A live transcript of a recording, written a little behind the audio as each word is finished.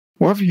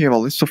We have here a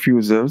list of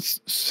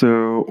users,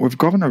 so we've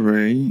got an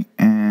array,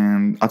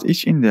 and at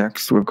each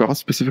index we've got a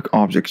specific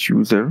object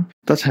user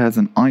that has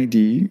an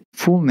ID,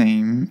 full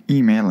name,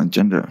 email, and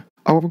gender.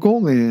 Our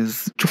goal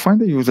is to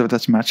find a user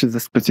that matches a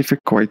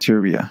specific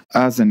criteria.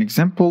 As an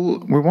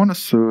example, we want to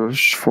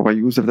search for a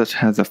user that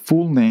has a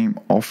full name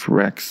of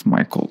Rex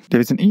Michael.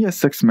 There is an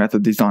ES6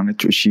 method designed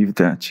to achieve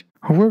that.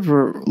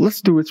 However,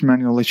 let's do it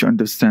manually to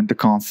understand the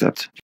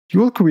concept. You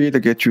will create a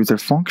getUser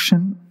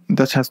function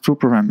that has two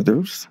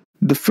parameters.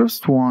 The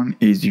first one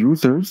is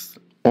users,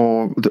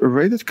 or the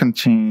array that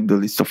contains the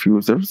list of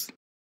users.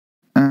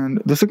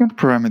 And the second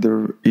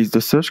parameter is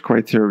the search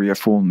criteria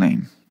full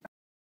name.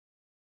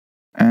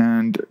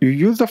 And you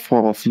use the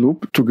for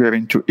loop to get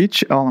into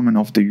each element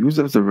of the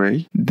users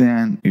array.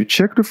 Then you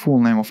check the full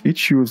name of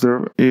each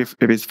user if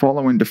it is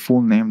following the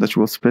full name that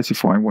you will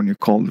specify when you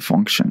call the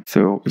function.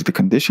 So if the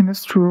condition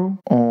is true,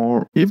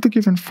 or if the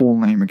given full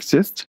name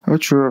exists,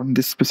 return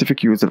this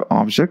specific user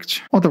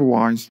object.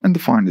 Otherwise,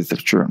 undefined is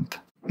returned.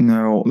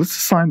 Now let's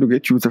assign the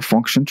getUser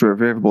function to a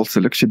variable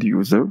selected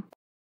user.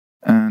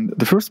 And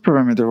the first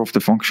parameter of the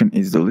function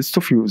is the list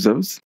of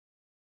users,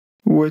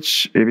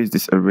 which is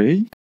this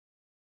array.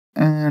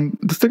 And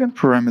the second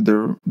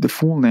parameter, the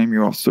full name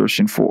you are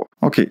searching for.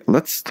 Okay,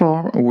 let's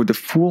start with the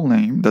full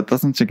name that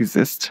doesn't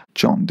exist,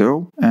 John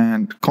Doe,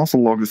 and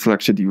console log the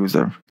selected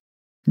user.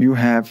 You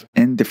have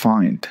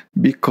undefined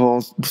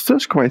because the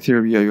search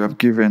criteria you have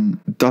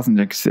given doesn't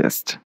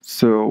exist.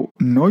 So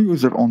no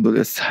user on the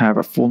list have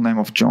a full name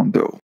of John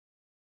Doe.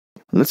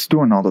 Let's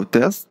do another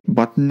test,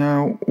 but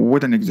now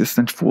with an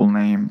existent full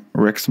name,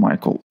 Rex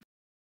Michael.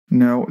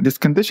 Now, this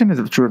condition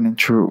is returning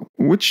true,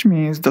 which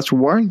means that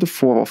while the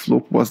for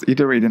loop was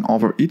iterating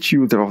over each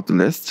user of the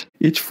list,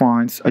 it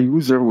finds a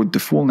user with the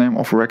full name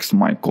of Rex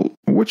Michael,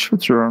 which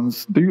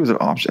returns the user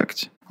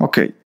object.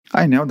 Okay,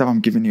 I know that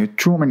I'm giving you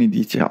too many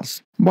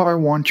details, but I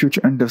want you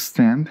to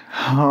understand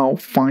how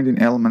finding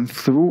elements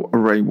through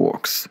array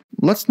works.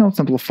 Let's now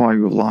simplify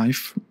your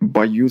life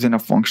by using a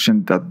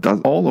function that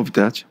does all of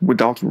that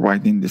without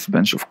writing this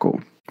bunch of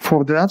code.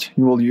 For that,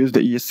 you will use the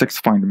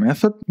ES6 find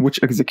method,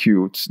 which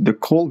executes the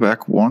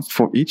callback once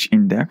for each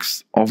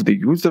index of the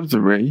user's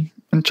array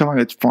until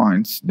it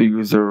finds the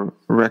user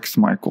Rex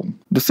Michael.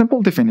 The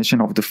simple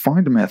definition of the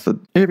find method,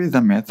 it is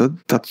a method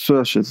that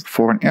searches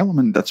for an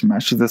element that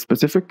matches a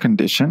specific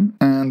condition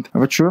and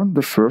returns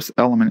the first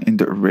element in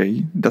the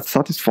array that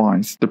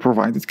satisfies the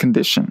provided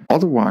condition.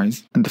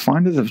 Otherwise,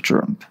 undefined is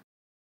returned.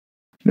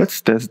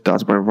 Let's test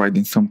that by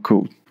writing some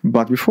code.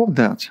 But before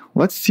that,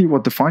 let's see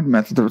what the find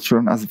method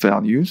returns as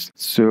values.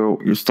 So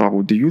you start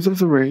with the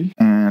user's array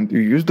and you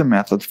use the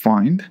method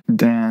find.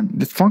 Then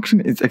this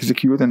function is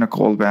executing a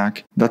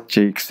callback that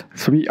takes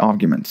 3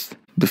 arguments.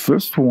 The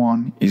first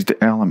one is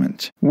the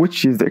element,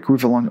 which is the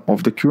equivalent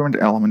of the current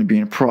element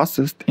being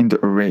processed in the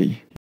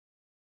array.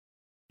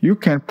 You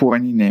can put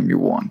any name you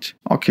want.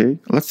 Okay,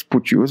 let's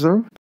put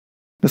user.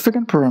 The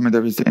second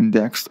parameter is the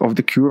index of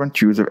the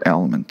current user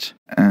element,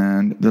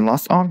 and the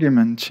last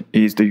argument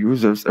is the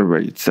user's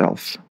array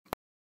itself.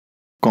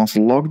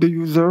 Console log the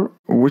user,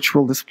 which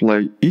will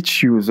display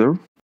each user.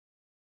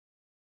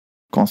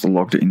 Console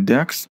log the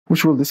index,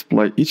 which will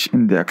display each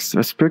index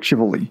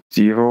respectively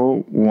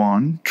 0,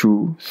 1,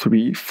 2,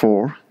 3,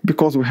 4,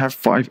 because we have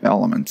 5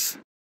 elements.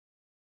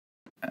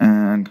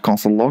 And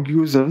console log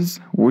users,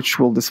 which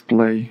will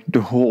display the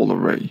whole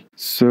array.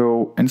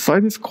 So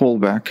inside this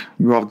callback,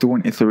 you are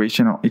doing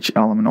iteration on each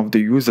element of the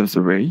user's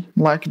array,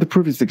 like the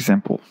previous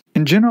example.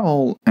 In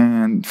general,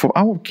 and for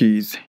our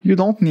case, you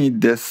don't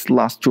need this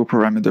last 2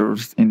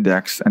 parameters,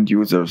 index and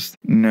users.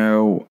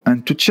 No,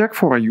 and to check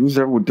for a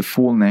user with the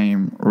full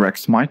name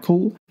Rex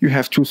Michael, you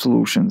have 2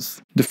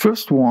 solutions. The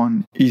first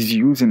one is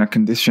using a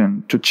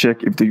condition to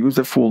check if the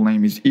user full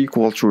name is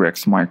equal to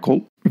Rex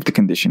Michael. If the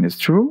condition is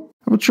true,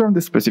 return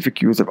the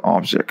specific user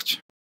object.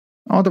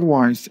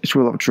 Otherwise, it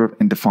will return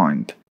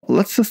undefined.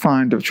 Let's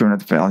assign the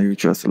returned value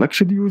to a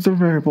selected user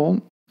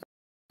variable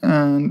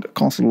and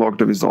console log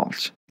the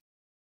result.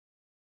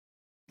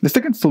 The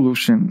second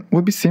solution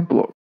will be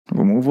simpler.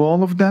 Remove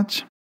all of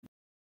that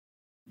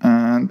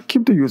and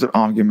keep the user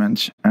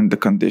argument and the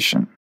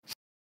condition.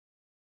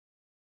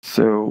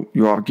 So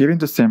you are getting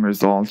the same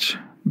result,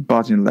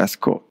 but in less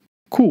code.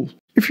 Cool.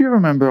 If you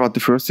remember at the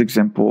first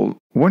example,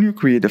 when you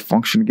create a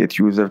function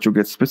getUser to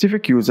get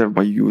specific user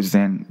by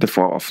using the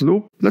for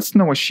loop, let's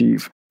now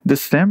achieve the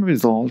same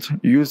result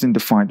using the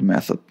find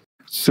method.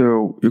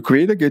 So you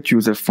create a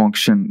getUser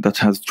function that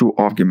has 2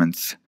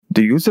 arguments,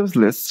 the user's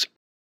list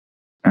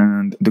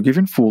and the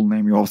given full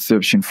name you are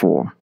searching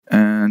for.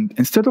 And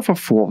instead of a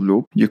for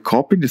loop, you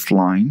copy this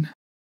line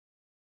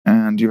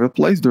and you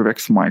replace the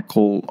Rex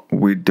Michael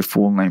with the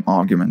full name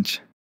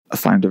argument.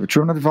 Assign the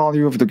returned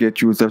value of the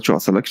getUser to a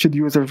selected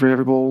user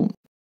variable.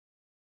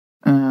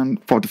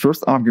 And for the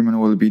first argument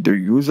will be the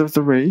user's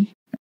array.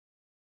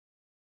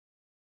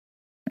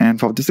 And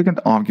for the second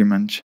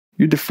argument,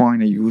 you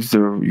define a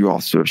user you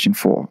are searching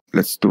for.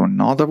 Let's do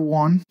another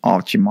one,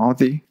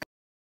 Archie,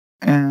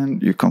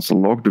 and you console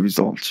log the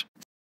result.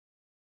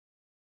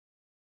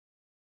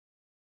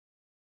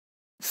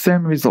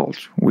 Same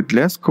result with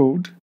less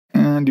code,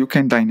 and you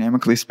can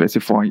dynamically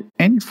specify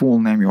any full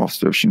name you are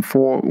searching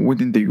for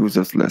within the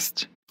user's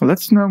list.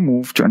 Let's now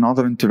move to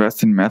another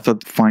interesting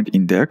method,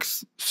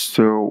 findIndex.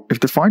 So if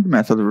the find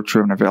method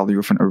returns a value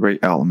of an array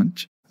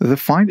element, the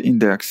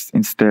findIndex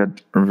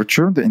instead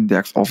returns the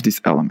index of this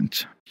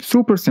element.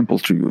 Super simple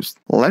to use.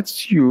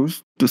 Let's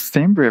use the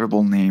same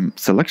variable name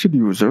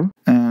selectedUser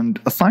and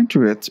assign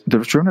to it the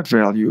returned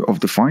value of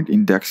the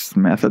findIndex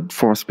method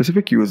for a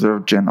specific user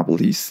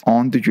genAblees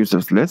on the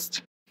user's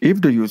list.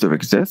 If the user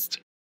exists,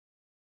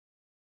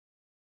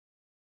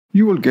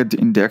 you will get the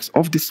index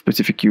of this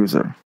specific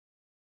user.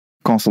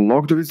 Console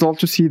log the result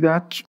to see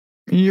that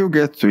you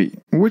get 3,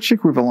 which is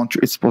equivalent to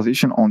its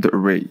position on the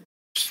array.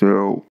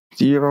 So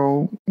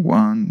 0,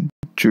 1,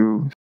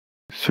 2,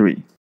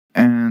 3.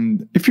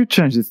 And if you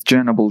change this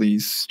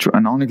genAblees to a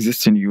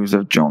non-existing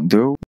user John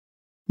Doe,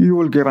 you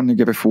will get a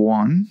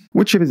 -1,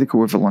 which is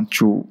equivalent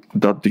to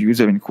that the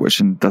user in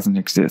question doesn't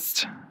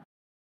exist.